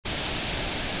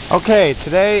Okay,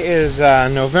 today is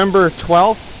November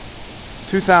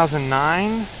 12th,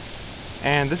 2009,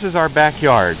 and this is our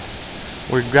backyard.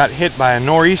 We got hit by a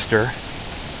nor'easter,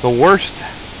 the worst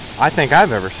I think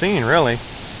I've ever seen, really,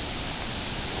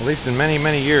 at least in many,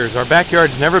 many years. Our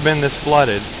backyard's never been this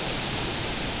flooded.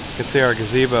 You can see our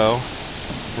gazebo,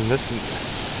 and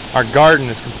our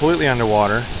garden is completely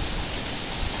underwater.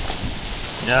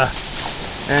 Yeah,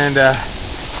 and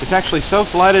it's actually so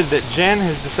flooded that Jen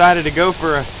has decided to go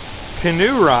for a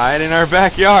canoe ride in our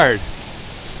backyard.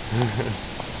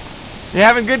 You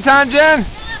having a good time, Jen?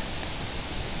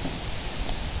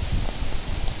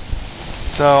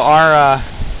 So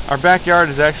our backyard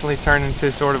is actually turned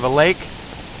into sort of a lake.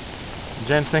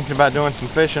 Jen's thinking about doing some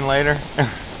fishing later.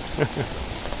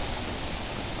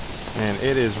 And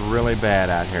it is really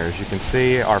bad out here. As you can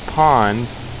see, our pond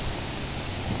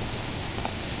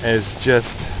is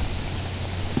just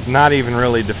not even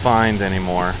really defined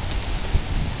anymore.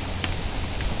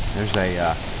 There's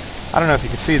I don't know if you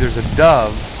can see, there's a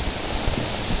dove.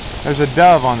 There's a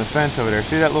dove on the fence over there.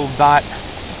 See that little dot?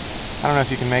 I don't know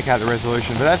if you can make out the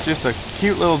resolution, but that's just a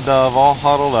cute little dove all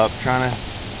huddled up trying to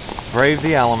brave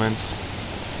the elements.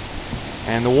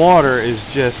 And the water is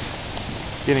just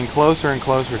getting closer and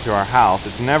closer to our house.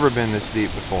 It's never been this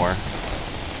deep before.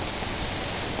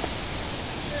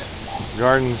 The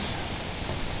garden's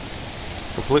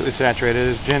completely saturated.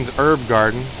 It's Jen's herb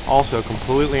garden, also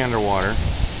completely underwater.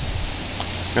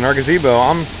 In our gazebo,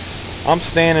 I'm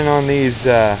standing on these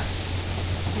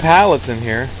pallets in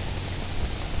here.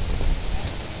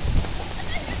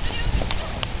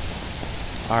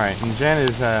 Alright, and Jen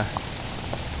is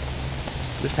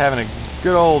just having a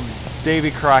good old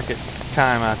Davy Crockett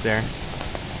time out there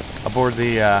aboard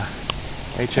the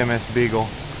HMS Beagle.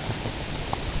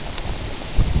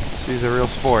 She's a real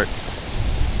sport.